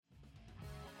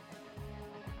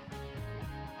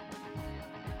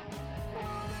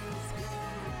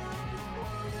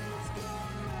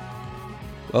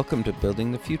Welcome to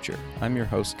Building the Future. I'm your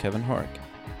host, Kevin Horick.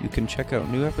 You can check out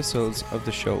new episodes of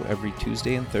the show every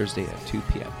Tuesday and Thursday at 2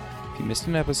 p.m. If you missed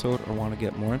an episode or want to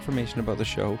get more information about the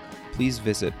show, please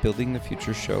visit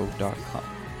buildingthefutureshow.com.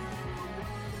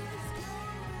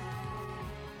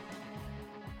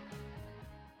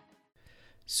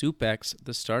 SoupX,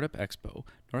 the Startup Expo,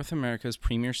 North America's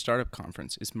premier startup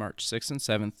conference, is March 6th and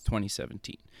 7th,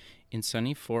 2017, in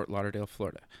sunny Fort Lauderdale,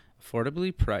 Florida.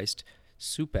 Affordably priced,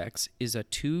 SoupX is a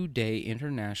 2-day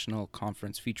international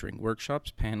conference featuring workshops,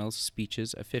 panels,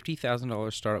 speeches, a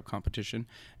 $50,000 startup competition,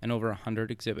 and over 100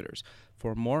 exhibitors.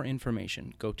 For more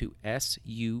information, go to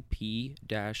sup-x.org.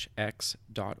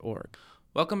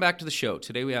 Welcome back to the show.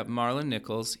 Today we have Marlon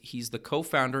Nichols. He's the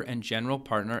co-founder and general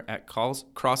partner at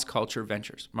Cross Culture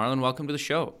Ventures. Marlon, welcome to the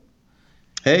show.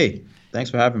 Hey,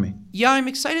 thanks for having me. Yeah, I'm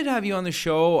excited to have you on the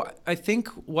show. I think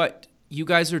what you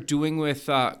guys are doing with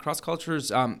Cross Culture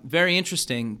is very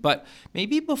interesting, but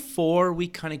maybe before we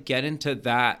kind of get into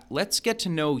that, let's get to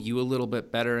know you a little bit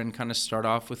better and kind of start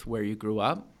off with where you grew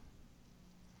up.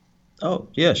 Oh,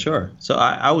 yeah, sure. So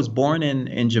I was born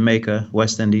in Jamaica,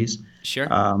 West Indies. Sure.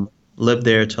 Lived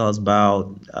there till I was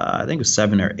about, I think it was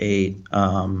 7 or 8,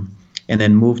 and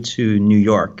then moved to New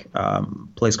York, a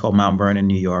place called Mount Vernon,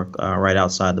 New York, right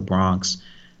outside the Bronx,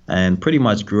 and pretty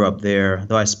much grew up there,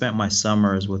 though I spent my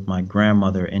summers with my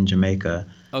grandmother in Jamaica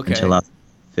until I was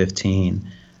 15.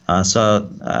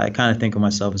 So I kind of think of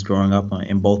myself as growing up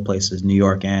in both places, New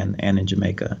York and in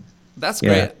Jamaica. That's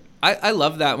great. I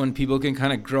love that when people can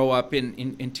kind of grow up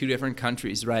in two different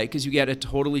countries, right? Because you get a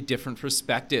totally different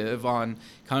perspective on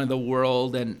kind of the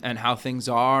world and how things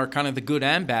are, kind of the good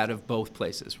and bad of both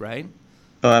places, right?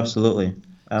 Oh, absolutely.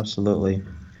 Absolutely.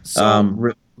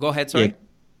 So, go ahead, sorry. Yeah,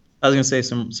 I was going to say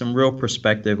some real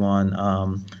perspective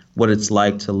on what it's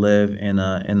like to live in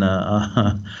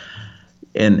an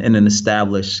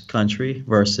established country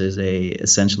versus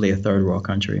essentially a third world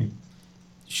country.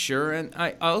 Sure. And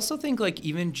I also think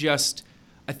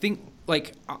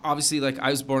obviously I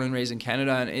was born and raised in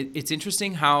Canada, and it's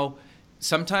interesting how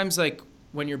sometimes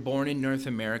when you're born in North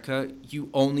America, you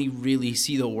only really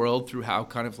see the world through how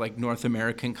kind of like North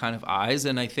American kind of eyes.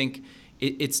 And I think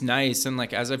it's nice. And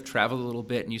as I've traveled a little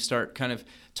bit and you start kind of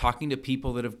talking to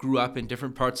people that have grew up in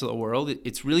different parts of the world,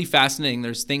 it's really fascinating.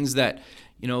 There's things that,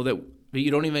 that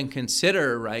you don't even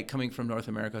consider, right, coming from North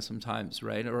America sometimes,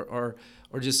 right? Or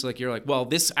just you're like, well,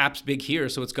 this app's big here,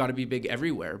 so it's got to be big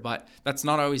everywhere. But that's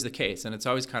not always the case, and it's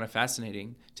always kind of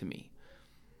fascinating to me.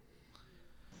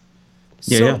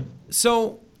 So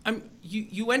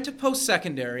you went to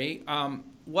post-secondary.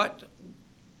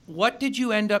 What did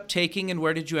you end up taking, and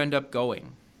where did you end up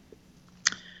going?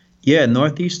 Yeah,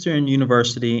 Northeastern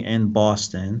University in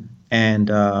Boston. And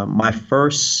my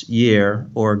first year,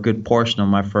 or a good portion of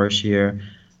my first year,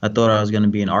 I thought I was going to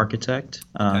be an architect.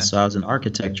 So I was an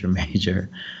architecture major.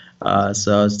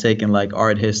 So I was taking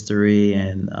art history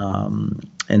and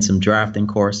some drafting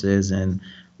courses, and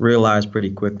realized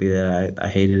pretty quickly that I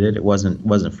hated it. It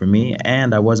wasn't for me,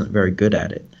 and I wasn't very good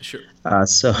at it. Sure.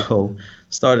 So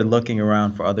started looking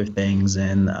around for other things,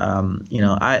 and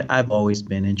I've always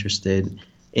been interested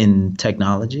in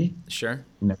technology. Sure.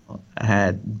 I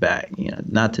had back,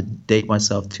 not to date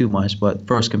myself too much, but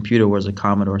first computer was a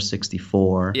Commodore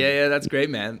 64. Yeah, that's great,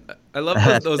 man. I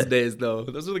love those days, though.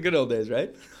 Those were the good old days,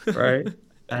 right? Right.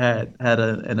 I had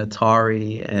an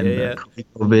Atari and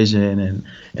ColecoVision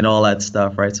and all that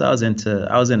stuff, right? So I was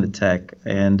into tech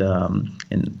and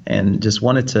just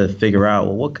wanted to figure out,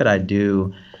 well, what could I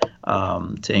do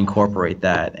to incorporate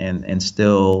that and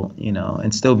still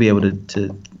be able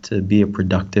to be a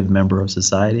productive member of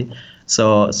society.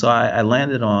 So I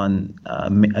landed on a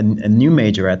new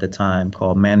major at the time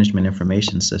called Management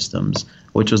Information Systems,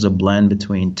 which was a blend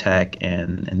between tech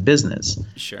and business.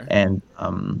 Sure. And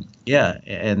I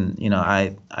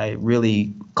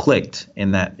really clicked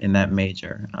in that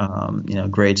major.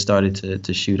 Grades started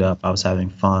to shoot up. I was having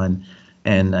fun,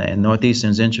 and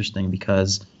Northeastern's interesting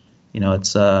because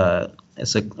it's a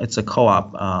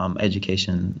co-op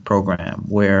education program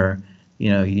where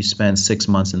you spend 6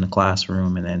 months in the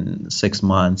classroom and then 6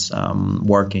 months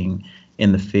working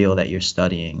in the field that you're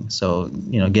studying. So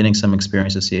getting some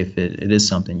experience to see if it is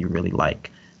something you really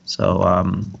like. So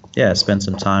I spent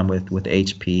some time with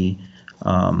HP,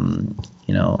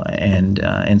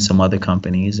 and some other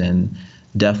companies, and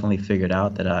definitely figured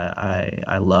out that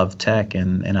I love tech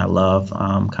and I love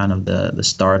kind of the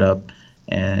startup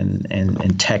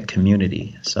and tech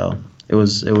community. So it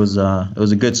was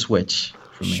a good switch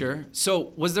for me. Sure.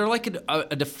 So was there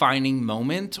a defining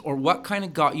moment, or what kind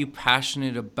of got you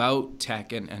passionate about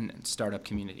tech and startup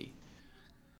community?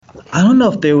 I don't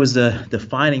know if there was a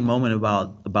defining moment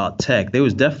about tech. There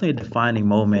was definitely a defining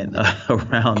moment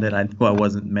around that I knew I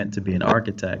wasn't meant to be an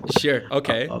architect. Sure.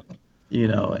 Okay. Uh,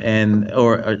 and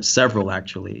or several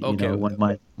actually. Okay.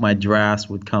 When my drafts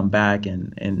would come back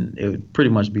and it would pretty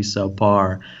much be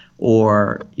subpar,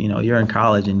 or you're in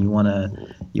college and you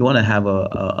wanna have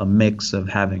a mix of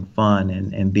having fun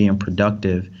and being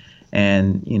productive,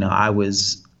 and I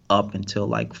was up until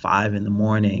like 5 in the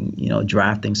morning,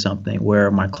 drafting something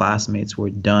where my classmates were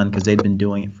done because they'd been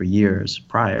doing it for years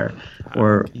prior,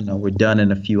 or we're done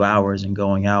in a few hours and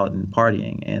going out and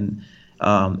partying, and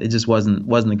it just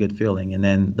wasn't a good feeling. And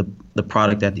then the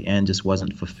product at the end just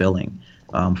wasn't fulfilling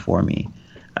for me.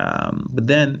 But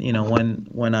then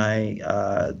when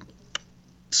I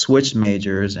switched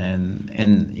majors and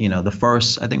the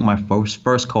first I think my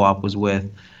first co-op was with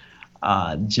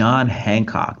John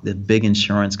Hancock, the big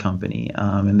insurance company,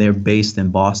 and they're based in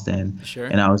Boston. Sure.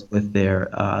 And I was with their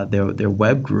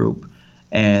web group,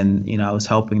 and I was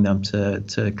helping them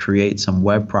to create some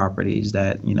web properties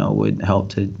that would help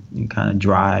to kind of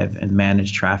drive and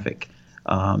manage traffic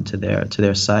to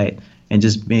their site, and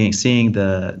just seeing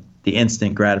the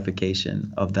instant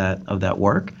gratification of that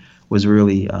work was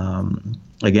really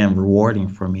again rewarding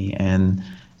for me, and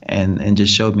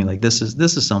just showed me like this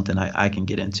is something I can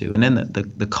get into. And then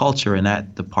the culture in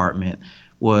that department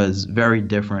was very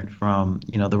different from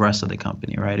the rest of the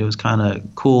company, right? It was kind of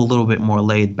cool, a little bit more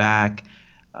laid back.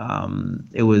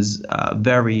 It was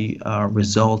very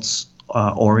results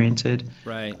oriented,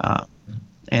 Right.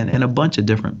 And a bunch of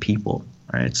different people,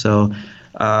 right? So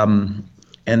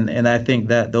and I think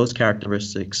that those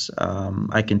characteristics,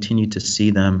 I continue to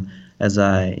see them as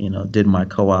I did my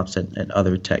co-ops at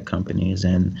other tech companies,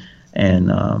 and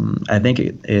I think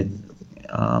it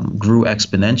grew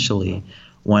exponentially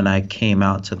when I came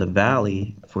out to the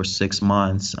Valley for 6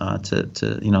 months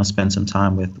to spend some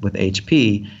time with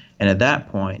HP. And at that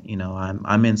point,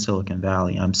 I'm in Silicon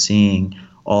Valley. I'm seeing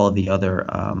all of the other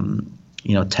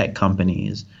tech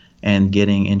companies and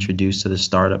getting introduced to the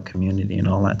startup community and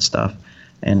all that stuff.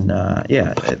 And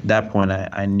at that point,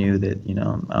 I knew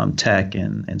that tech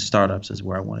and startups is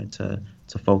where I wanted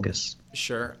to focus.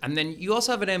 Sure. And then you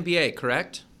also have an MBA,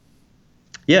 correct?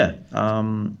 Yeah.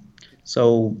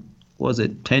 So was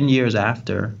it 10 years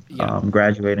after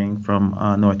graduating from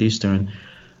Northeastern?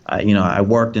 I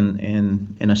worked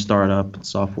in a startup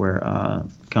software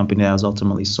company that was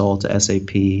ultimately sold to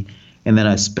SAP, and then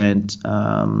I spent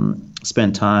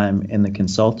time in the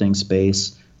consulting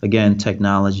space. Again,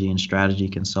 technology and strategy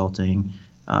consulting,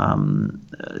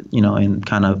 in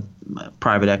kind of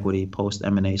private equity, post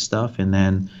M&A stuff, and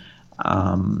then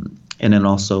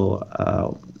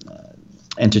also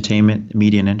entertainment,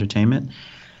 media and entertainment,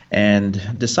 and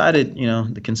decided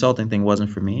the consulting thing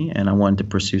wasn't for me, and I wanted to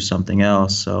pursue something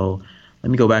else. So let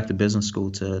me go back to business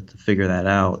school to figure that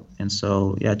out. And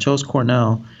so I chose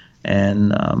Cornell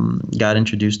and got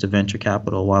introduced to venture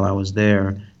capital while I was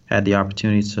there. Had the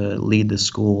opportunity to lead the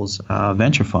school's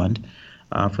venture fund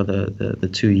for the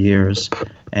 2 years,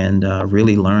 and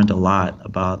really learned a lot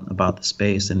about the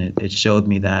space. And it showed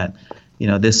me that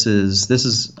this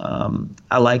is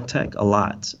I like tech a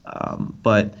lot,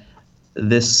 but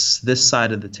this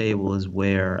side of the table is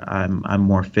where I'm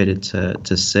more fitted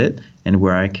to sit and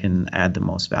where I can add the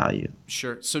most value.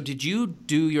 Sure. So did you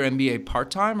do your MBA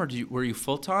part-time, or were you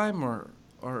full-time, or?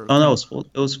 Oh no,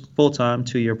 it was full-time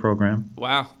 2-year program.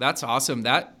 Wow, that's awesome.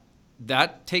 That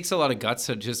takes a lot of guts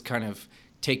to just kind of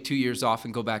take 2 years off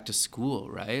and go back to school,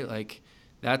 right? Like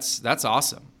that's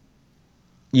awesome.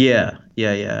 Yeah.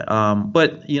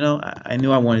 But I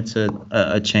knew I wanted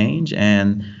a change,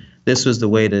 and this was the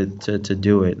way to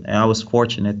do it. And I was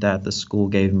fortunate that the school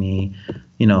gave me,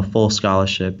 full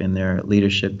scholarship in their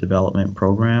leadership development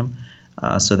program,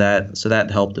 so that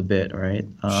helped a bit, right?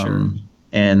 Sure.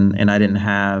 And I didn't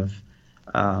have,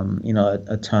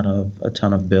 a ton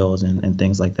of bills and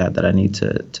things like that I need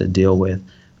to deal with.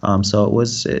 So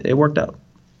it worked out.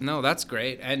 No, that's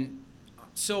great. And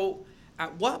so,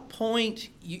 at what point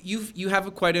you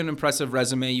have quite an impressive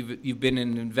resume? You've been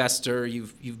an investor.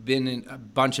 You've been in a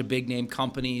bunch of big name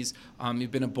companies.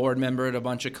 You've been a board member at a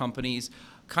bunch of companies.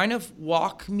 Kind of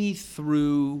walk me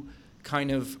through kind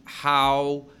of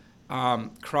how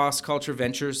Cross Culture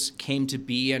Ventures came to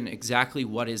be, and exactly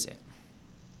what is it?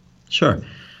 Sure.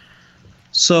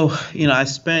 So, I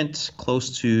spent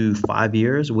close to 5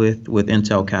 years with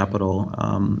Intel Capital,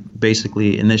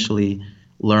 basically initially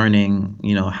learning,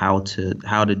 how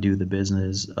to do the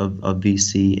business of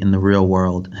VC in the real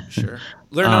world. Sure.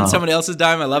 Learn on someone else's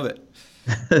dime. I love it.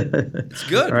 It's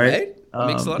good, right?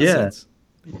 Makes a lot of sense.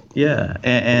 Yeah.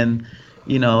 And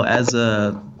as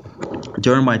a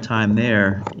during my time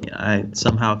there, I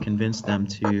somehow convinced them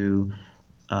to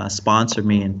sponsor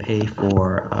me and pay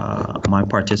for my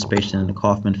participation in the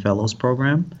Kauffman Fellows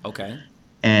program. Okay.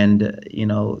 And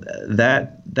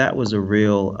that was a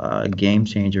real game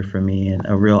changer for me and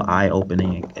a real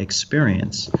eye-opening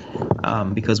experience,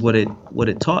 because what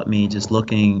it taught me, just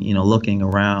looking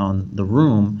around the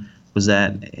room, was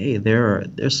that, hey,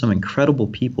 there's some incredible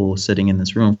people sitting in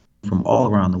this room from all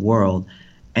around the world,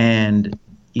 and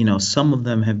some of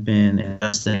them have been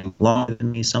investing longer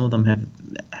than me. Some of them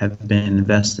have been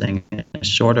investing in a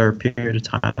shorter period of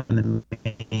time than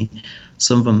me.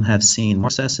 Some of them have seen more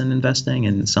success in investing,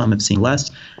 and some have seen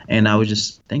less. And I was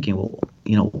just thinking, well,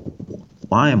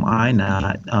 why am I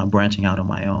not branching out on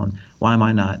my own? Why am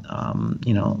I not,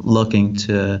 looking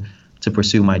to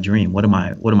pursue my dream? What am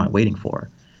I waiting for?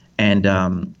 And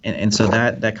so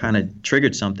that kind of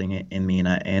triggered something in me,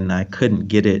 and I couldn't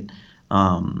get it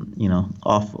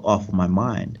off of my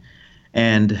mind.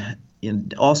 And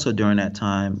also during that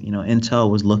time, Intel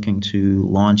was looking to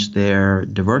launch their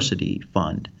diversity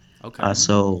fund. Okay.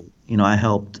 So I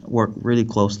helped work really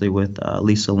closely with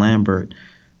Lisa Lambert,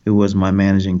 who was my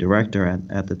managing director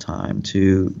at the time,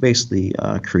 to basically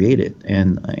create it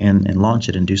and launch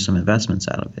it and do some investments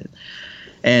out of it.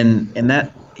 And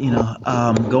that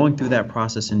going through that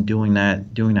process and doing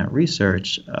that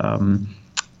research.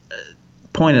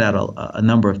 Pointed out a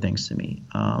number of things to me.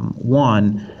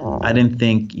 One, I didn't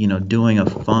think doing a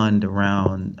fund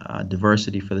around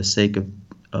diversity for the sake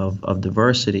of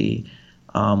diversity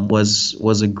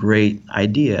was a great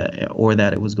idea, or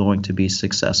that it was going to be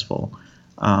successful.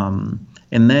 And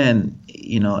then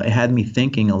it had me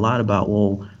thinking a lot about,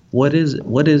 well, what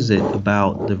is it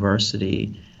about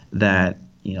diversity that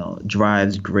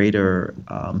drives greater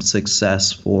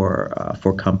success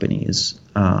for companies,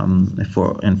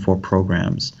 for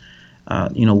programs.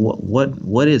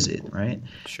 What is it, right?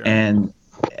 Sure. And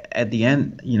at the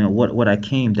end, what I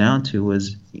came down to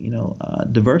was,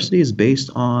 diversity is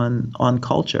based on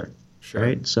culture, Sure.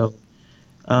 right? So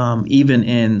so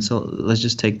let's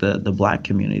just take the Black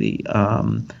community.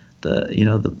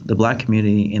 The Black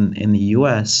community in the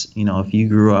U.S. If you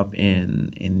grew up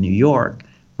in New York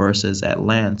versus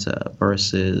Atlanta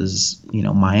versus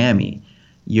Miami,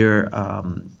 your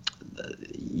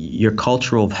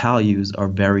cultural values are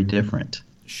very different.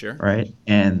 Sure. Right,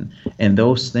 and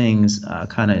those things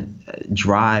kind of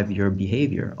drive your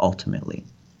behavior ultimately.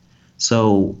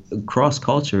 So cross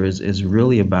culture is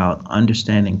really about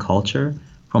understanding culture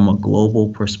from a global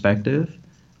perspective,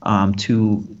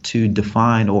 to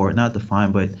define, or not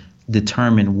define, but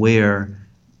determine where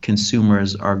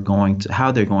consumers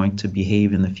how they're going to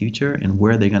behave in the future and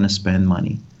where they're going to spend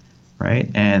money, right?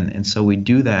 And so we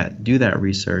do that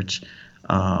research,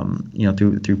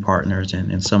 through partners,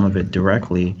 and some of it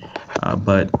directly,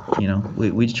 but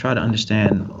we try to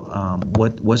understand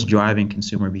what's driving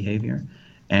consumer behavior,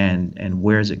 and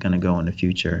where is it going to go in the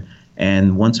future.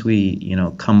 And once we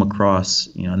come across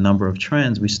a number of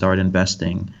trends, we start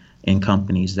investing in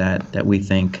companies that we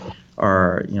think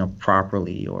are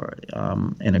properly or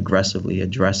and aggressively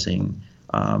addressing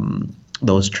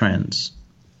those trends.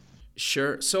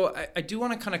 Sure. So I do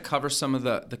want to kind of cover some of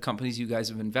the companies you guys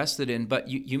have invested in, but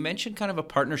you mentioned kind of a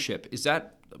partnership. Is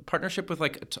that a partnership with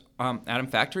Atom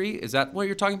Factory? Is that what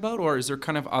you're talking about, or is there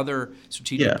kind of other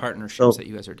strategic partnerships that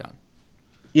you guys are done?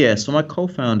 Yeah. So my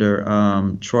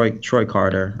co-founder, Troy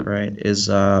Carter, right, is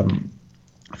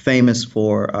famous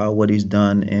for what he's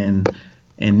done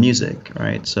in music,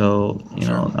 right? So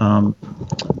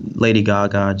Lady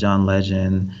Gaga, John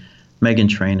Legend, Meghan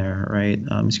Trainor, right?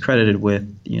 He's credited with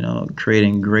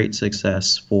creating great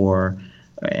success for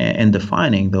and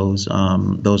defining those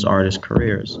artists'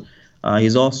 careers.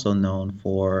 He's also known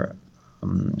for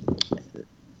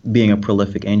being a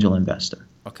prolific angel investor.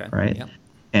 Okay. Right. Yep.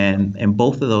 And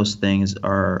both of those things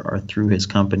are through his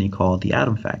company called the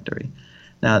Atom Factory.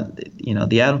 Now,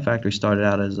 the Atom Factory started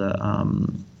out as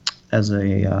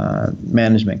a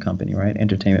management company, right?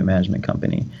 Entertainment management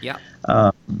company. Yeah.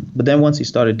 But then once he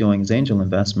started doing his angel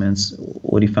investments,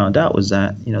 what he found out was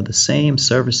that, the same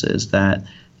services that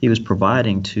he was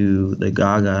providing to the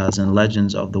Gagas and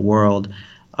legends of the world,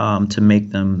 to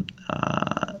make them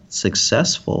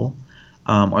successful,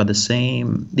 are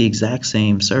the exact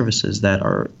same services that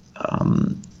are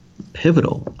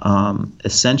pivotal,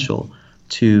 essential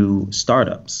to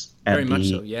startups Very much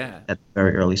so, yeah. At the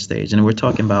very early stage. And we're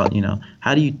talking about,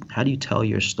 how do you tell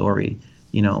your story?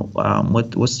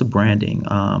 What's the branding?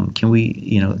 Can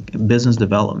we, business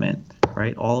development,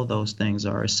 right? All of those things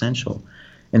are essential.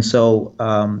 And so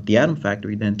the Atom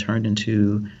Factory then turned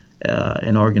into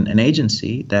an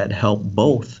agency that helped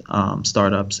both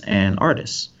startups and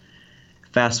artists.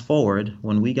 Fast forward,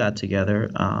 when we got together,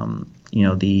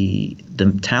 the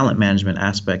talent management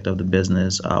aspect of the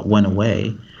business went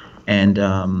away, and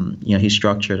he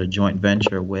structured a joint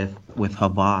venture with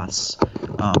Havas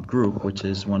Group, which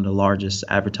is one of the largest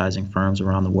advertising firms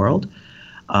around the world,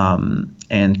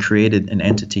 and created an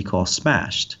entity called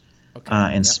Smashed. Okay.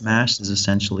 And Smashed is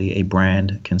essentially a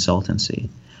brand consultancy.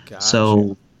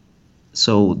 Gotcha.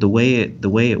 So the way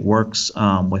it works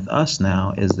with us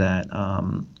now is that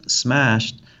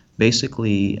Smashed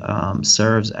basically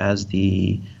serves as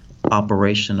the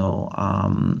operational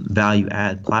value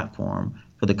add platform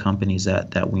for the companies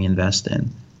that we invest in.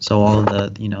 So all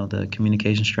of the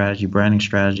communication strategy, branding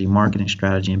strategy, marketing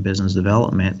strategy, and business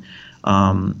development,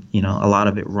 a lot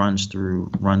of it runs through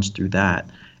that.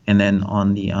 And then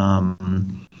on the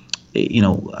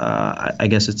I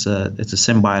guess it's a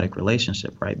symbiotic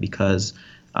relationship, right? Because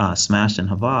Smashed and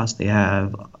Havas, they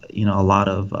have a lot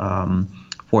of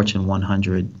Fortune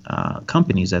 100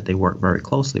 companies that they work very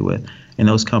closely with, and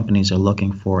those companies are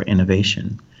looking for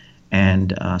innovation,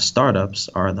 and startups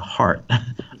are the heart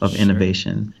of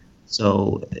innovation.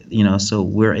 So so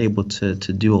we're able to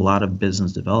do a lot of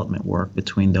business development work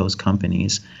between those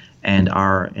companies and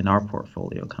our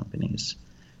portfolio companies.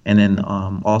 And then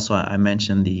also I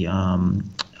mentioned the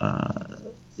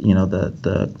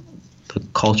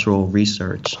cultural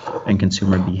research and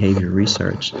consumer behavior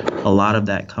research. A lot of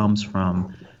that comes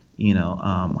from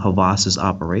Havas's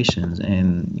operations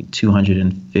in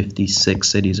 256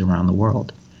 cities around the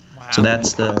world. Wow. So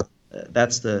that's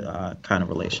the kind of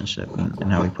relationship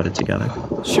and how we put it together.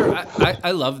 Sure,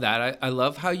 I love that. I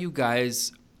love how you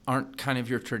guys aren't kind of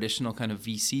your traditional kind of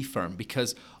VC firm,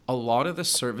 because a lot of the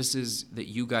services that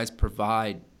you guys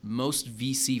provide, most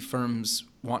VC firms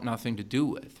want nothing to do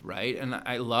with, right? And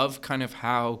I love kind of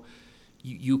how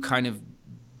you kind of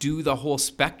do the whole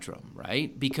spectrum,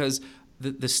 right? Because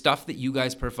the stuff that you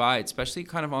guys provide, especially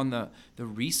kind of on the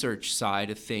research side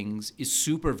of things, is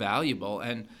super valuable.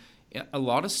 And a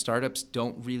lot of startups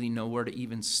don't really know where to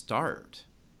even start.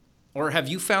 Or have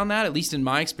you found that? At least in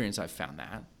my experience, I've found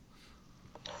that.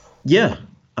 Yeah.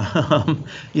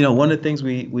 One of the things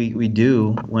we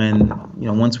do when,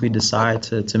 once we decide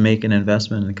to make an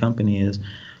investment in a company is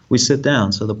we sit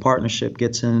down. So the partnership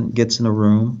gets in a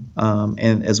room,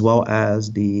 and as well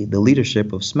as the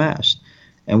leadership of Smashed.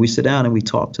 And we sit down and we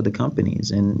talk to the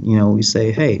companies, and, we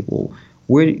say, hey, well,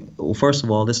 first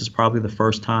of all, this is probably the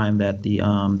first time that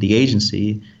the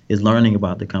agency is learning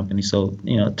about the company. So,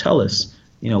 tell us,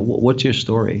 what's your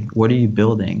story? What are you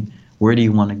building? Where do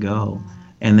you want to go?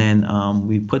 And then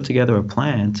we put together a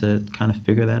plan to kind of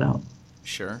figure that out.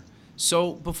 Sure.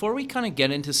 So before we kind of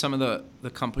get into some of the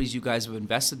companies you guys have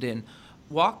invested in,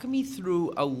 walk me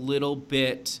through a little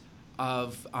bit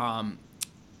of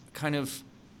kind of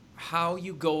how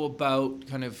you go about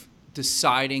kind of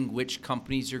deciding which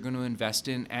companies you're going to invest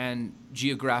in and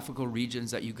geographical regions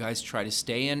that you guys try to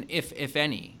stay in, if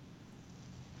any.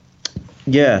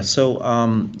 Yeah. So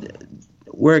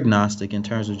we're agnostic in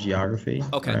terms of geography.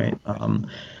 Okay. Right.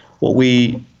 What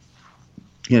we,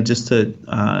 just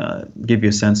to give you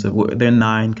a sense of, there are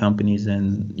 9 companies,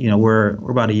 and we're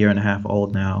about a year and a half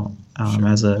old now sure.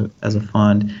 as a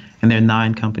fund, and there are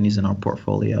 9 companies in our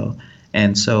portfolio,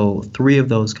 and so 3 of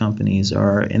those companies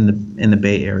are in the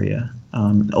Bay Area,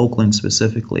 Oakland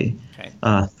specifically.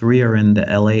 Okay. 3 are in the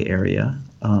LA area.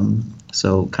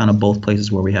 So kind of both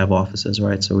places where we have offices,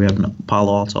 right? So we have a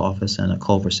Palo Alto office and a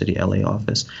Culver City, LA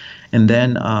office. And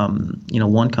then,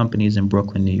 one company is in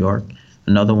Brooklyn, New York.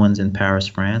 Another one's in Paris,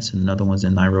 France. And another one's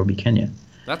in Nairobi, Kenya.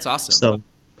 That's awesome. So,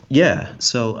 yeah.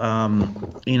 So,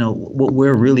 what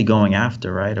we're really going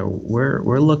after, right? Or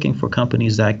we're looking for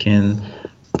companies that can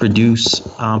produce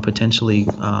potentially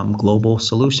global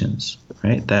solutions,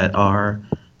 right? That are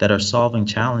solving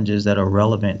challenges that are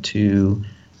relevant to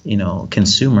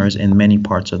consumers in many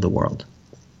parts of the world,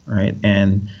 right?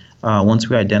 And once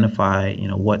we identify,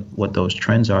 what those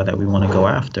trends are that we want to go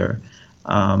after,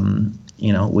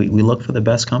 we look for the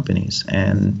best companies,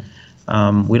 and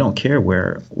we don't care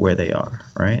where they are,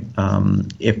 right?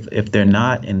 If they're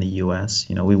not in the U.S.,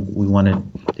 we want to.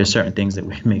 There's certain things that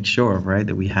we make sure of, right?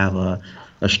 That we have a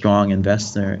strong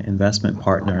investment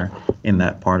partner in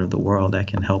that part of the world that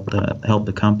can help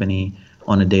the company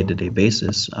on a day-to-day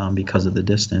basis because of the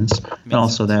distance. And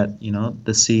also that,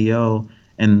 the CEO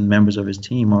and members of his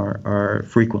team are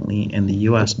frequently in the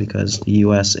U.S. because the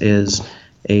U.S. is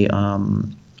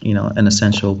an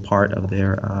essential part of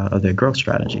their growth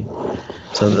strategy.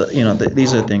 So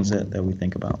these are the things that we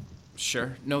think about.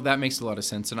 Sure. No, that makes a lot of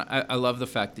sense. And I love the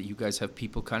fact that you guys have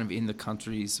people kind of in the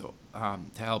countries to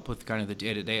help with kind of the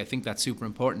day-to-day. I think that's super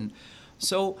important.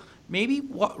 So maybe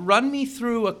run me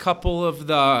through a couple of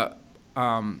the,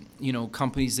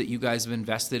 companies that you guys have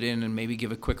invested in and maybe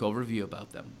give a quick overview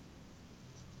about them.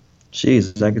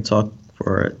 Jeez, I could talk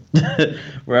for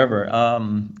forever.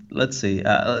 Let's see.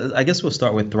 I guess we'll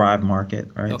start with Thrive Market,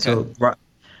 right? Okay. So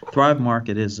Thrive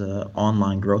Market is an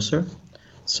online grocer.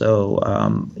 So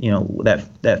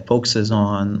that focuses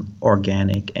on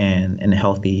organic and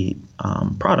healthy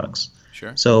products.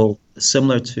 Sure. So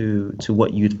similar to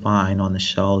what you'd find on the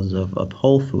shelves of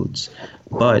Whole Foods,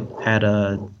 but at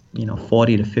a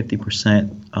 40 to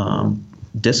 50%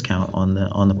 discount on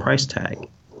the price tag,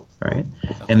 right?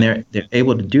 Okay. And they're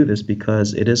able to do this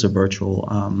because it is a virtual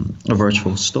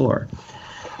store.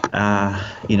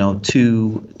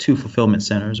 Two fulfillment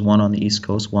centers, one on the East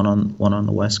Coast, one on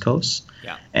the West Coast.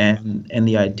 Yeah. And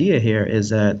the idea here is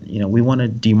that we want to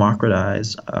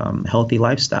democratize healthy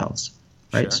lifestyles,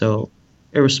 right? Sure. So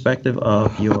irrespective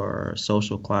of your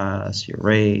social class, your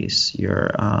race,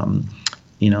 your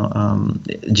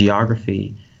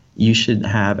geography, you should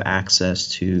have access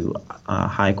to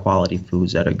high quality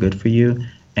foods that are good for you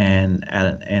and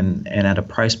at a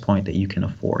price point that you can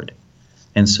afford.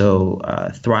 And so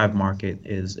Thrive Market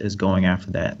is going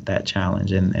after that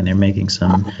challenge, and they're making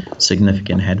some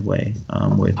significant headway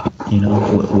with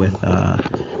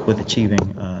achieving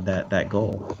that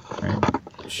goal, right?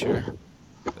 Sure.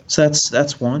 So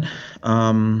that's one.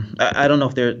 I don't know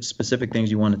if there are specific things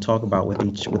you want to talk about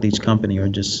with each company, or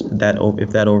just that. If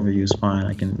that overview is fine,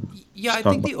 I can. Yeah, I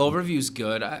talk think about the overview is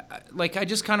good. I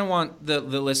just kind of want the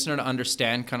listener to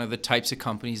understand kind of the types of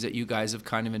companies that you guys have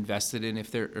kind of invested in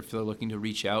if they're looking to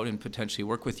reach out and potentially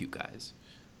work with you guys.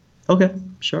 Okay,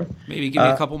 sure. Maybe give me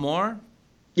a couple more.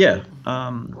 Yeah,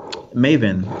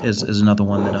 Maven is another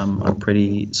one that I'm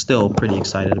still pretty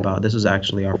excited about. This is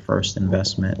actually our first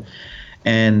investment,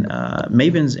 and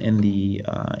Maven's in the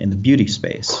beauty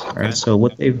space, right? Okay. So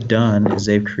what they've done is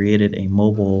they've created a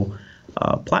mobile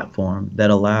platform that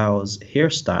allows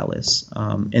hairstylists,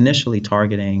 initially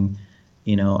targeting,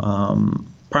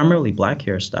 primarily black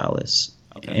hairstylists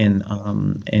Okay. in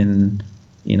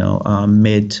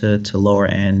mid to lower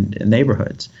end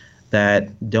neighborhoods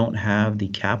that don't have the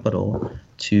capital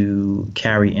to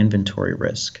carry inventory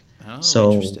risk. Oh,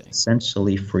 So interesting.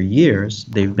 essentially, for years,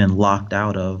 they've been locked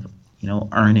out of,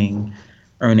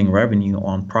 earning revenue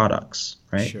on products,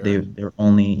 right? Sure. They're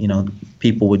only,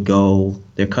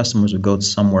 their customers would go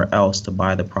somewhere else to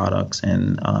buy the products,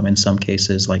 and in some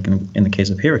cases, like in the case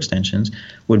of hair extensions,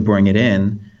 would bring it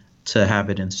in to have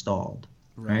it installed,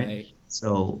 right? Right.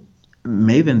 So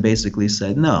Maven basically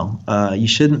said, no, you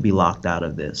shouldn't be locked out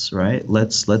of this, right?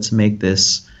 Let's make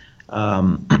this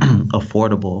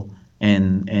affordable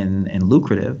and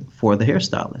lucrative for the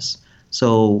hairstylists.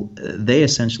 So they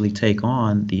essentially take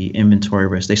on the inventory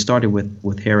risk. They started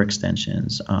with hair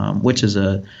extensions, which is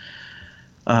a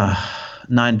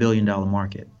 $9 billion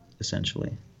market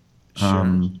essentially.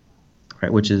 Sure. Right,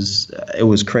 it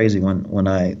was crazy when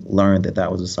I learned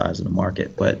that was the size of the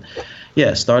market. But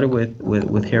yeah, started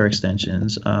with hair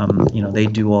extensions. They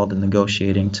do all the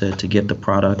negotiating to get the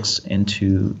products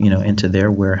into their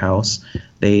warehouse.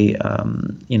 They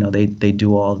they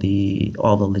do all the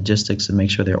logistics to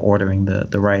make sure they're ordering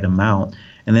the right amount,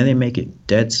 and then they make it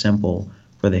dead simple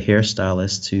for the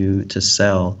hairstylist to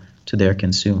sell to their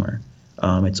consumer.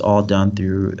 It's all done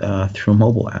through a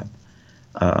mobile app.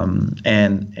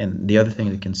 And the other thing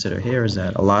to consider here is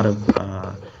that a lot of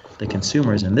the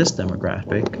consumers in this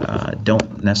demographic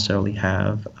don't necessarily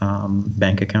have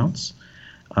bank accounts,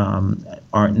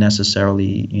 aren't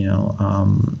necessarily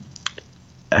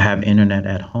have internet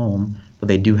at home, but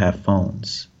they do have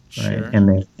phones, right? Sure.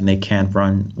 And they can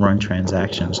run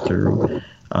transactions through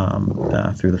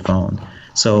the phone.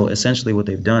 So essentially, what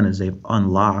they've done is they've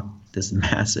unlocked this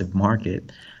massive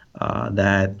market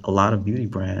that a lot of beauty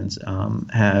brands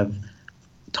have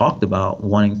talked about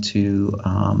wanting to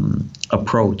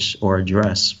approach or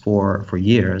address for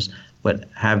years, but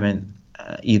haven't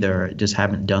either just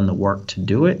haven't done the work to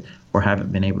do it or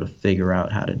haven't been able to figure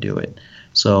out how to do it.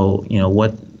 So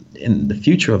what in the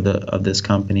future of this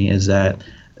company is that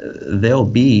there'll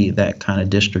be that kind of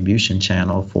distribution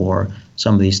channel for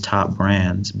some of these top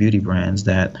brands, beauty brands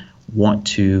that want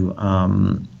to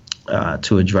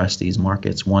address these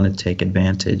markets, want to take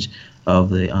advantage of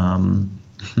the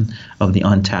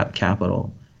untapped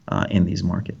capital in these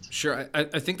markets. Sure.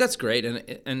 I think that's great,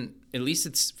 and at least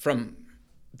it's from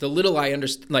the little I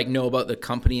know about the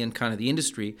company and kind of the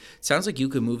industry. It sounds like you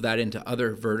could move that into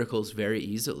other verticals very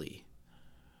easily.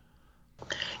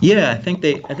 Yeah, I think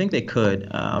they could.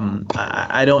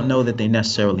 I don't know that they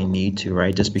necessarily need to,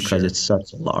 right? Just because Sure. it's Fair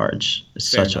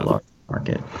such a enough. large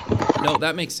market. No,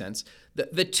 that makes sense.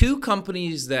 The two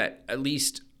companies that at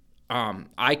least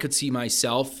I could see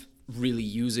myself really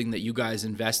using that you guys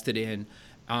invested in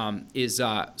is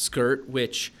Skirt,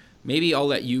 which maybe I'll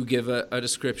let you give a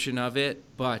description of it,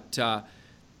 but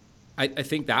I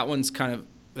think that one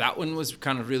was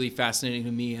kind of really fascinating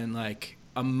to me and like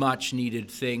a much needed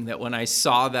thing that when I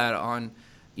saw that on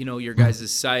your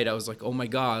guys' site, I was like, oh my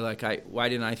god, like I why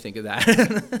didn't I think of that?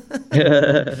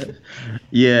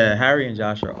 Yeah, Harry and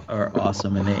Josh are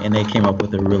awesome, and they came up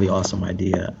with a really awesome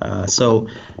idea. So,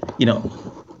 you know,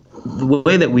 the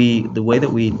way that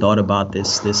we thought about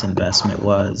this investment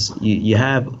was you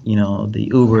have the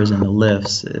Ubers and the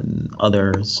Lyfts and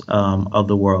others of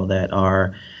the world that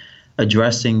are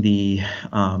addressing the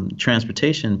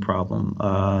transportation problem,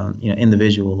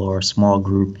 individual or small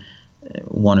group,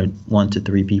 one to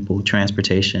three people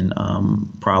transportation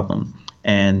problem,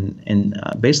 and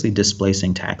basically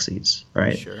displacing taxis,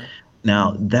 right? Sure.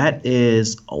 Now that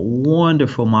is a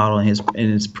wonderful model, and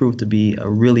it's proved to be a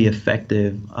really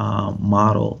effective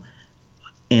model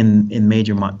in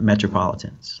major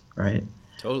metropolitans, right?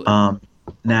 Totally. Um,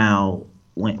 Now,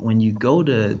 when you go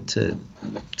to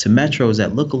metros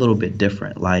that look a little bit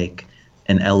different, like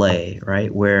in LA,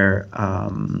 right, where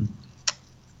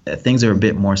things are a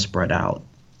bit more spread out,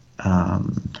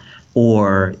 um,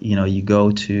 or you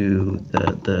go to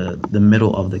the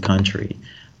middle of the country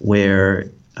where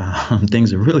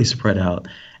things are really spread out,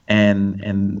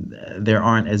 and there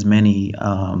aren't as many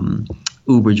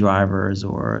Uber drivers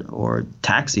or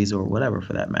taxis or whatever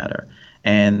for that matter,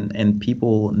 and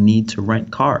people need to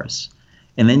rent cars.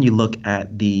 And then you look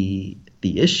at the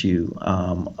issue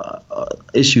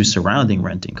surrounding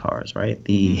renting cars, right?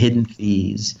 The Mm-hmm. hidden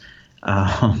fees,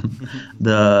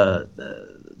 the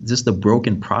just the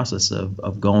broken process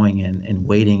of going and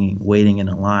waiting in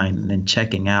a line and then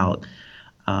checking out,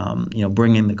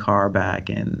 bringing the car back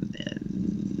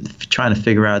and trying to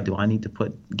figure out, do I need to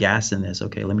put gas in this?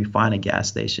 Okay, let me find a gas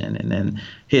station and then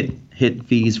hit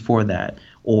fees for that.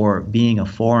 Or being a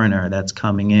foreigner that's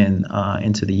coming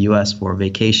into the U.S. for a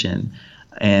vacation,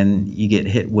 and you get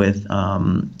hit with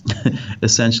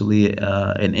essentially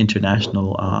an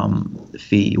international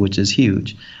fee, which is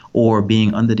huge. Or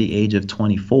being under the age of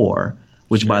 24,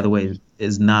 which, by Sure. the way,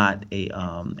 is not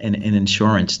an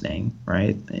insurance thing,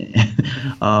 right?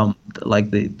 Like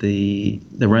the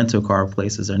rental car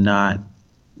places are not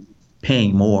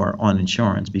paying more on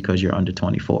insurance because you're under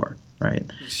 24, right?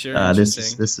 Sure. This is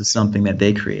Interesting. this is something that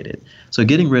they created. So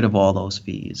getting rid of all those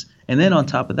fees, and then on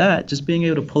top of that, just being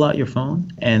able to pull out your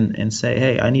phone and say,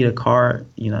 hey, I need a car,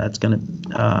 that's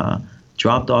gonna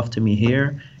dropped off to me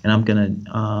here, and I'm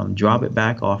gonna drop it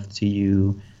back off to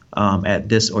you at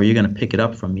this, or you're gonna pick it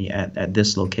up from me at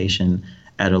this location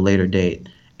at a later date.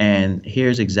 And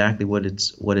here's exactly what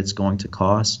it's going to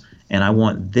cost, and I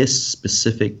want this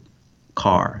specific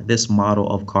car, this model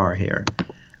of car here.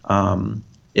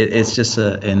 It's just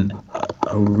a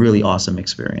really awesome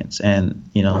experience. And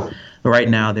right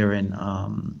now they're in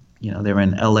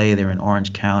LA, they're in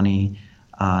Orange County,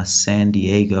 San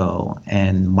Diego,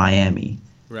 and Miami,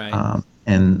 Right.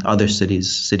 and other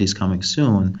cities coming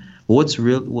soon. But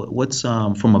what's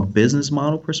from a business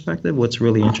model perspective, what's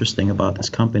really interesting about this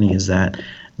company is that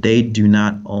they do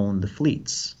not own the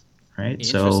fleets, right?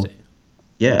 So Interesting.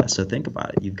 yeah, so think about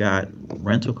it. You've got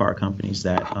rental car companies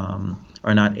that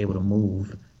are not able to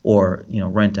move or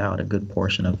rent out a good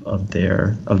portion of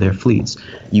their fleets.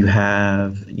 You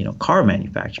have car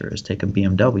manufacturers. Take a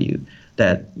BMW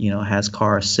that has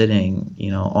cars sitting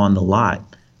on the lot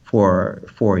for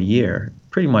a year,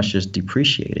 pretty much just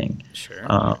depreciating.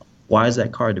 Sure. Why is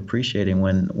that car depreciating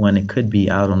when it could be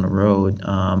out on the road,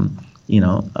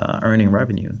 earning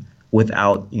revenue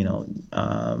without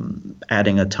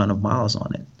adding a ton of miles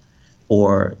on it?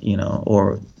 Or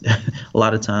a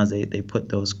lot of times they put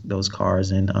those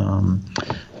cars in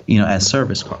as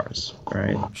service cars,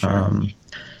 right? Sure.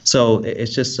 So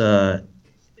it's just a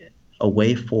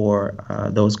way for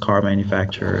those car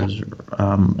manufacturers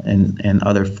and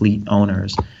other fleet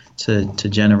owners to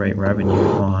generate revenue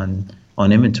on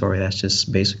inventory that's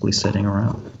just basically sitting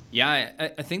around. Yeah,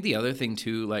 I think the other thing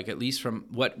too, like at least from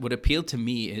what appealed to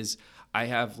me is I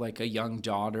have like a young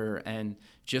daughter and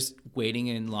just waiting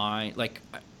in line. Like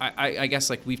I guess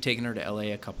like we've taken her to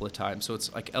LA a couple of times, so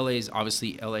it's like LA is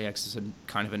obviously LAX is a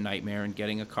kind of a nightmare, and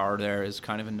getting a car there is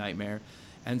kind of a nightmare.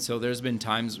 And so there's been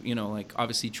times, like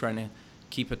obviously trying to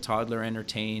keep a toddler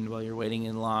entertained while you're waiting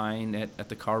in line at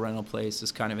the car rental place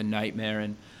is kind of a nightmare.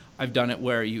 And I've done it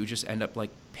where you just end up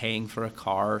like paying for a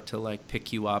car to like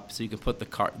pick you up so you can put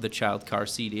the child car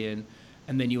seat in,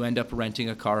 and then you end up renting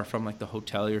a car from like the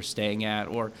hotel you're staying at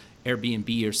or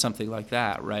Airbnb or something like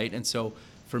that, right? And so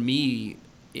for me,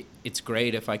 it's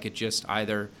great if I could just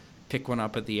either pick one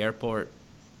up at the airport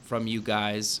from you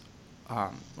guys,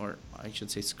 or I should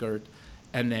say Skirt,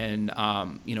 and then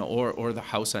or the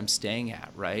house I'm staying at,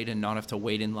 right, and not have to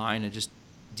wait in line and just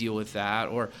deal with that.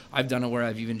 Or I've done it where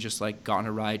I've even just like gotten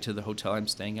a ride to the hotel I'm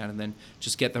staying at and then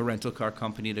just get the rental car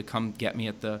company to come get me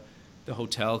at the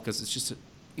hotel, because it's just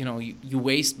you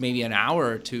waste maybe an hour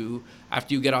or two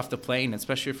after you get off the plane,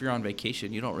 especially if you're on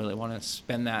vacation. You don't really want to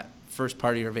spend that first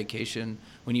part of your vacation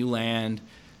when you land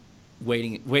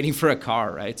waiting for a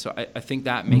car, right? So I think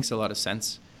that makes a lot of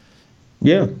sense.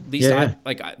 Yeah. At least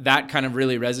that kind of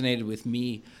really resonated with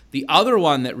me. The other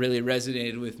one that really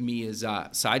resonated with me is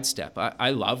Sidestep. I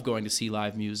love going to see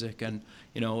live music, and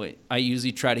I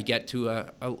usually try to get to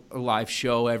a live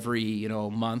show every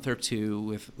month or two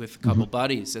with a couple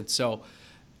buddies, and so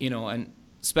and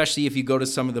especially if you go to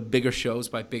some of the bigger shows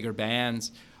by bigger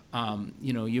bands,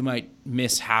 you might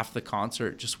miss half the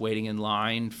concert just waiting in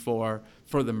line for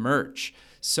the merch.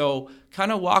 So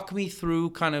kind of walk me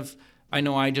through I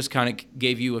know I just kind of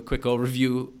gave you a quick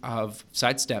overview of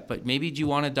Sidestep, but maybe do you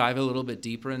want to dive a little bit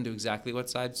deeper into exactly what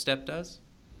Sidestep does?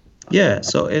 Yeah,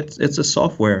 so it's a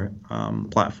software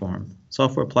platform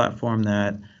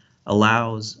that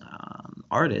allows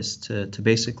artists to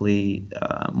basically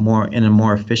in a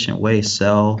more efficient way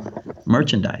sell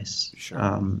merchandise.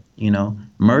 Sure.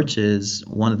 Merch is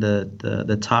one of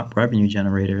the top revenue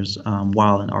generators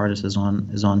while an artist is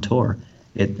on tour.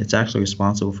 It's actually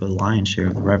responsible for the lion's share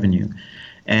of the revenue.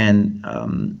 And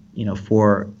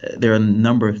there are a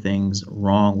number of things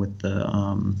wrong with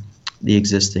the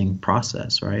existing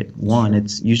process, right? One,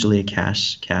 it's usually a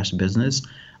cash business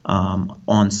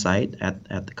on site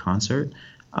at the concert,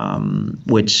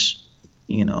 which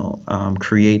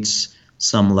creates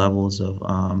some levels of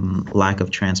lack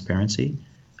of transparency.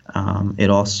 It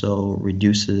also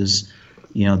reduces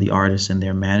the artists and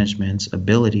their management's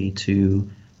ability to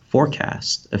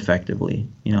forecast effectively.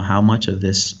 How much of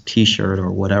this T-shirt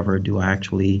or whatever do I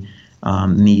actually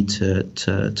need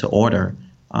to order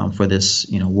for this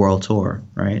world tour,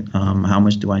 right? How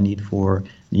much do I need for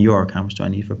New York? How much do I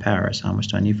need for Paris? How much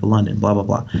do I need for London? Blah blah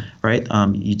blah, right?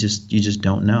 You just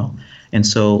don't know. And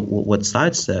so what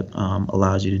Sidestep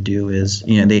allows you to do is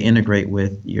they integrate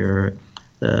with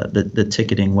the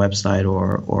ticketing website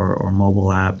or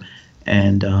mobile app,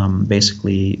 and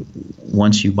basically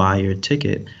once you buy your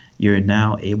ticket, you're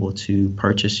now able to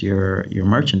purchase your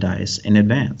merchandise in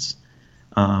advance,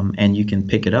 and you can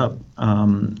pick it up,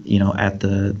 at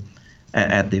the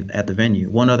venue.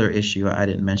 One other issue I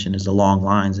didn't mention is the long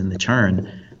lines and the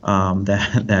churn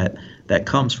that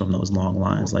comes from those long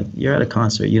lines. Like, you're at a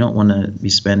concert, you don't want to be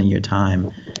spending your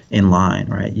time in line,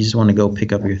 right? You just want to go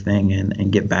pick up your thing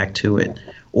and get back to it.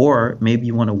 Or maybe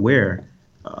you want to wear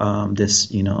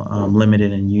this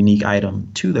limited and unique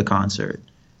item to the concert,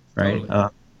 right? Totally.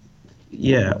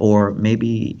 Yeah, or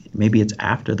maybe it's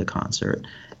after the concert,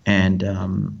 and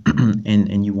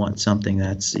and you want something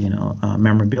that's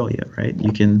memorabilia, right?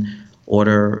 You can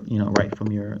order right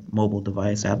from your mobile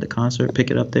device at the concert, pick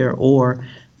it up there, or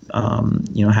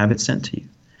have it sent to you.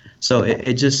 So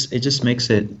it just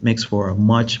makes for a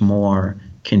much more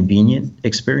convenient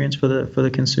experience for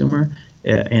the consumer,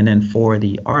 and then for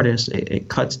the artist, it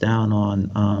cuts down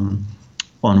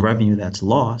on revenue that's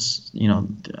lost,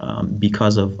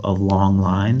 because of long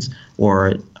lines,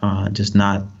 or just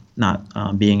not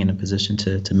being in a position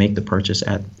to make the purchase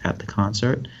at the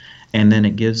concert. And then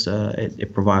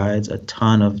it provides a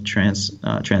ton of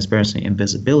transparency and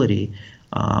visibility,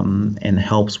 and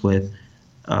helps with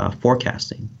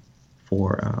forecasting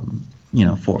for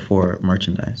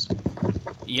merchandise.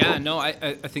 Yeah, no,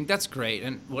 I think that's great.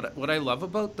 And what I love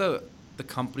about the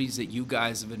companies that you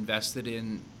guys have invested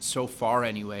in so far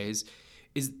anyways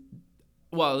is,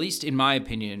 well, at least in my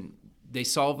opinion, they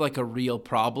solve like a real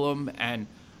problem, and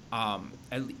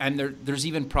there's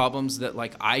even problems that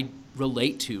like I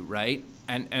relate to, right?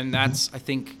 And that's, I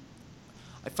think,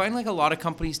 I find like a lot of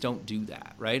companies don't do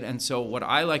that, right? And so what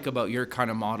I like about your kind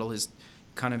of model is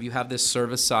kind of you have this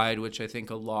service side, which I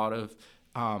think a lot of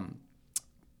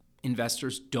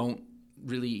investors don't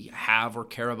really have or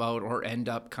care about, or end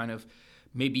up kind of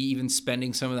maybe even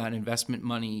spending some of that investment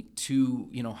money to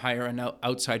hire an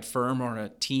outside firm or a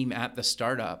team at the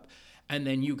startup. And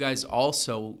then you guys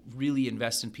also really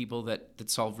invest in people that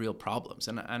solve real problems,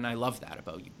 and I love that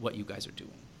about what you guys are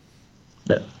doing.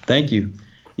 Thank you.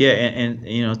 Yeah, and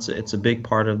it's a big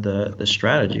part of the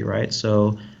strategy, right?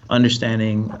 So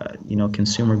understanding,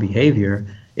 consumer behavior,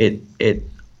 it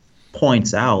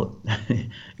points out,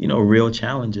 real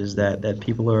challenges that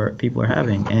people are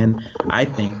having. And I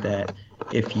think that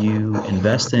if you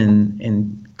invest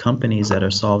in companies that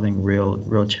are solving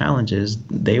real challenges,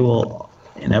 they will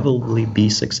inevitably be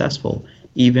successful,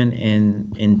 even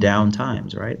in down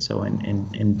times, right? So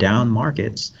in down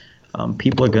markets,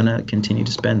 people are going to continue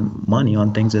to spend money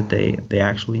on things that they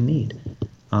actually need,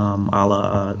 a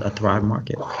la a Thrive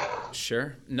Market.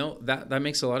 Sure. No, that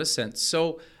makes a lot of sense.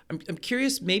 So I'm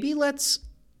curious, maybe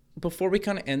before we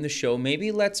kind of end the show,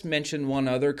 maybe let's mention one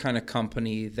other kind of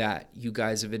company that you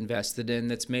guys have invested in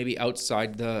that's maybe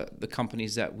outside the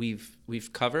companies that we've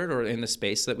covered, or in the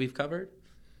space that we've covered.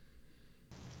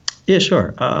 Yeah,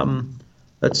 sure.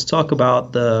 Let's talk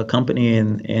about the company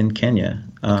in Kenya.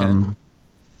 Okay.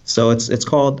 So it's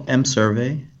called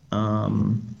Msurvey.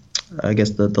 I guess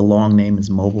the long name is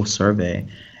Mobile Survey,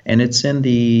 and it's in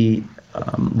the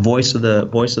voice of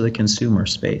the consumer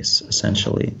space,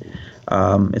 essentially.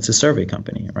 It's a survey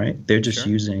company, right? They're just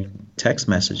Sure. using text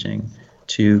messaging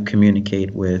to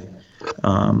communicate with.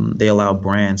 They allow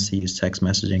brands to use text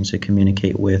messaging to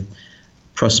communicate with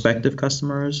prospective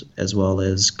customers as well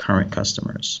as current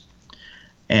customers.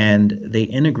 And they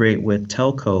integrate with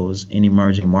telcos in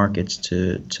emerging markets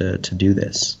to do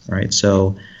this, right?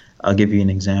 So I'll give you an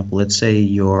example. Let's say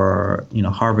you're,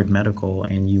 Harvard Medical,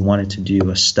 and you wanted to do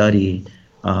a study,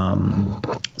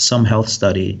 some health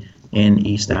study in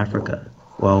East Africa.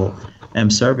 Well,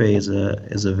 Msurvey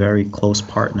is a very close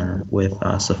partner with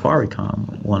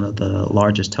Safaricom, one of the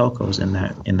largest telcos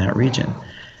in that region,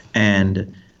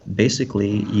 and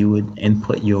basically you would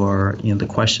input the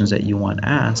questions that you want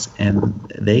asked, and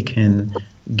they can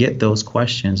get those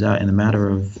questions out in a matter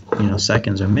of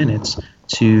seconds or minutes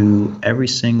to every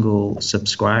single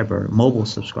mobile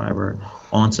subscriber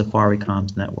on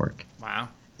Safaricom's network. Wow.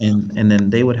 And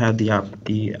then they would have the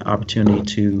opportunity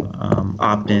to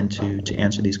opt in to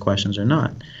answer these questions or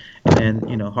not. And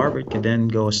then Harvard could then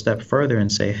go a step further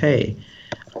and say, hey,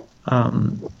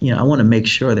 I want to make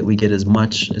sure that we get as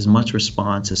much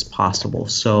response as possible.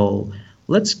 So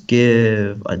let's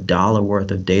give $1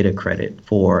 worth of data credit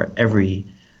for every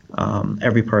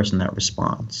person that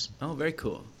responds. Oh, very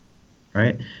cool.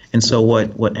 Right. And so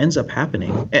what ends up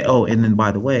happening? Oh, and then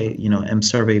by the way,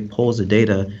 Msurvey pulls the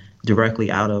data directly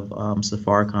out of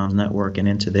Safaricom's network and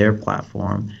into their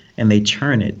platform, and they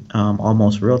churn it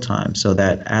almost real time, so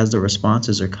that as the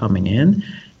responses are coming in,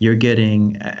 you're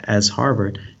getting, as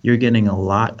Harvard, you're getting a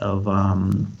lot of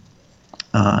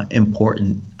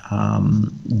important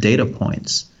data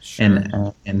points.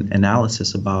 Sure. and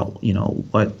analysis about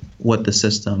what the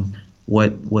system,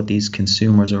 what these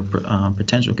consumers or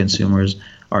potential consumers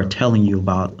are telling you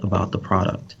about the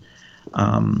product.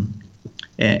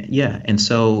 And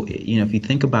so if you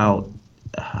think about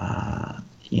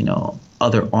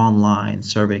other online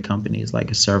survey companies like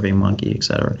a SurveyMonkey, et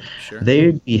cetera, sure,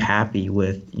 they'd be happy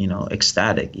with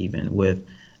ecstatic even with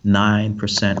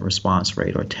 9% response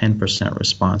rate or 10%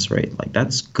 response rate. Like,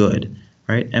 that's good,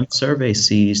 right? Msurvey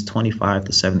sees 25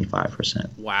 to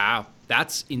 75%. Wow,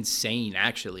 that's insane.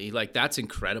 Actually, like, that's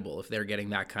incredible if they're getting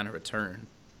that kind of return.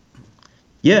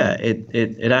 Yeah,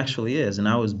 it actually is. And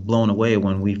I was blown away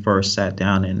when we first sat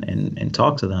down and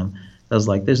talked to them. I was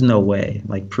like, there's no way,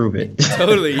 like, prove it.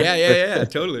 Totally. Yeah,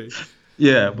 totally.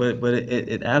 Yeah, but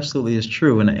it absolutely is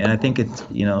true. And I think it's,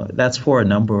 that's for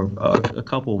a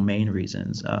couple main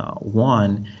reasons.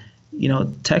 One,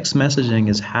 text messaging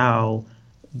is how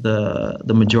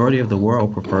the majority of the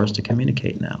world prefers to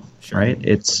communicate now, sure, right?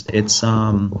 It's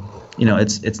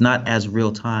not as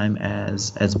real time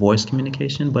as voice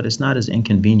communication, but it's not as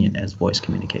inconvenient as voice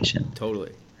communication.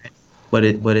 Totally. But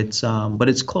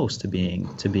it's close to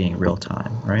being real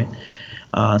time, right?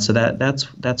 So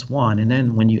that's one. And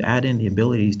then when you add in the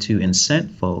ability to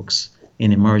incent folks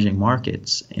in emerging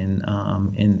markets in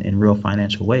real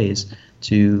financial ways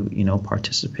to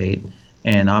participate,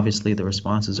 and obviously the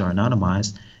responses are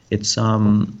anonymized, it's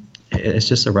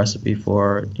just a recipe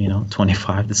for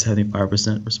 25 to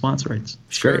 75% response rates.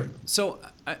 Sure. Great. So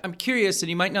I'm curious, and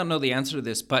you might not know the answer to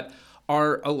this, but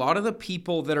are a lot of the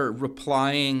people that are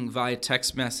replying via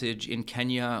text message in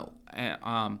Kenya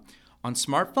on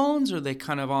smartphones, or are they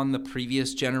kind of on the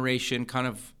previous generation, kind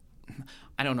of,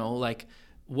 I don't know, like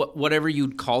whatever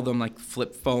you'd call them, like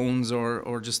flip phones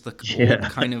or just the old,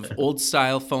 kind of old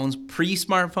style phones,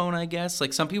 pre-smartphone, I guess?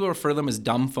 Like, some people refer them as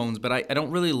dumb phones, but I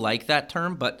don't really like that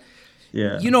term, but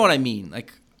you know what I mean?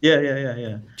 Like, yeah.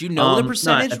 Do you know the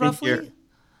percentage roughly?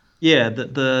 Yeah,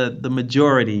 the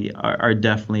majority are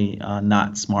definitely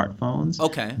not smartphones,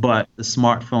 Okay. but the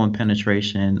smartphone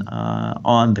penetration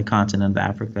on the continent of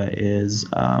Africa is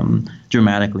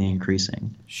dramatically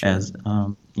increasing Sure. as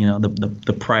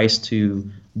the price to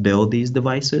build these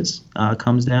devices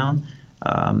comes down.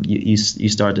 You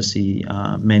start to see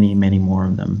many more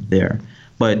of them there.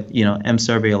 But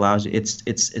M-Survey allows you it's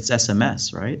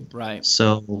SMS, right? Right.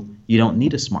 So you don't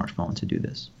need a smartphone to do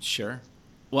this. Sure.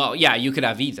 Well, yeah, you could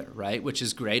have either, right? Which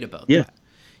is great about Yeah, that.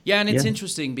 Yeah, and it's yeah.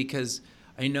 interesting because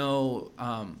I know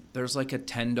there's like a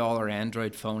 $10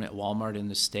 Android phone at Walmart in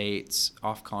the States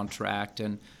off contract.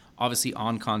 And obviously,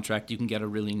 on contract, you can get a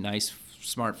really nice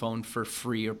smartphone for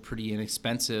free or pretty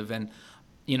inexpensive. And,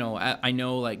 I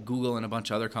know like Google and a bunch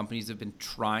of other companies have been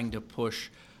trying to push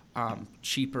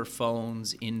cheaper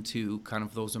phones into kind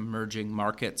of those emerging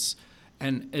markets.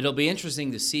 And it'll be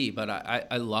interesting to see, but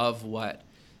I love what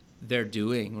they're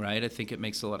doing, right? I think it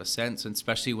makes a lot of sense, and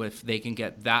especially if they can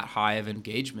get that high of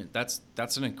engagement. That's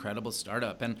an incredible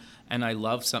startup, and I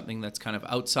love something that's kind of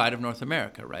outside of North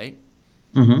America, right?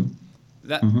 Mm-hmm.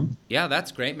 That Mm-hmm. Yeah,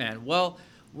 that's great, man. Well,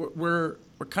 we're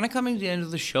kind of coming to the end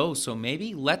of the show, so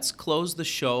maybe let's close the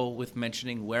show with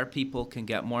mentioning where people can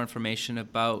get more information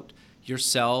about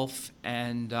yourself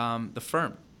and the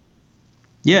firm.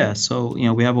 Yeah, so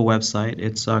we have a website.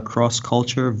 It's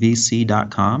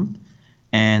crossculturevc.com.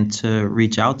 And to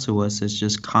reach out to us, it's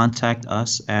just contact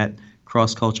us at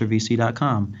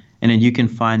crossculturevc.com. And then you can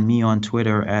find me on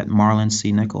Twitter at Marlon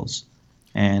C. Nichols.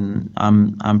 And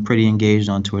I'm pretty engaged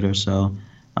on Twitter, so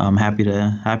I'm happy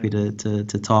to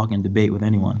talk and debate with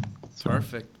anyone. So,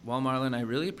 Perfect. Well, Marlon, I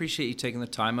really appreciate you taking the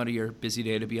time out of your busy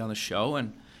day to be on the show,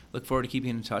 and look forward to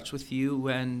keeping in touch with you.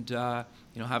 And have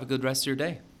a good rest of your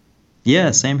day.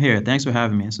 yeah, same here. Thanks for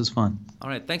having me. This was fun. All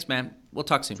right, thanks, man. We'll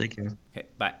talk soon. Take care. Okay,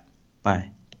 bye.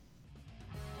 Bye.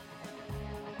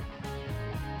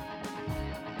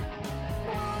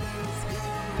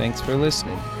 Thanks for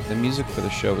listening. The music for the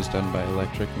show is done by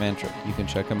Electric Mantra. You can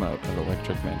check them out at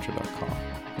electricmantra.com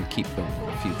and keep building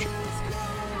the future.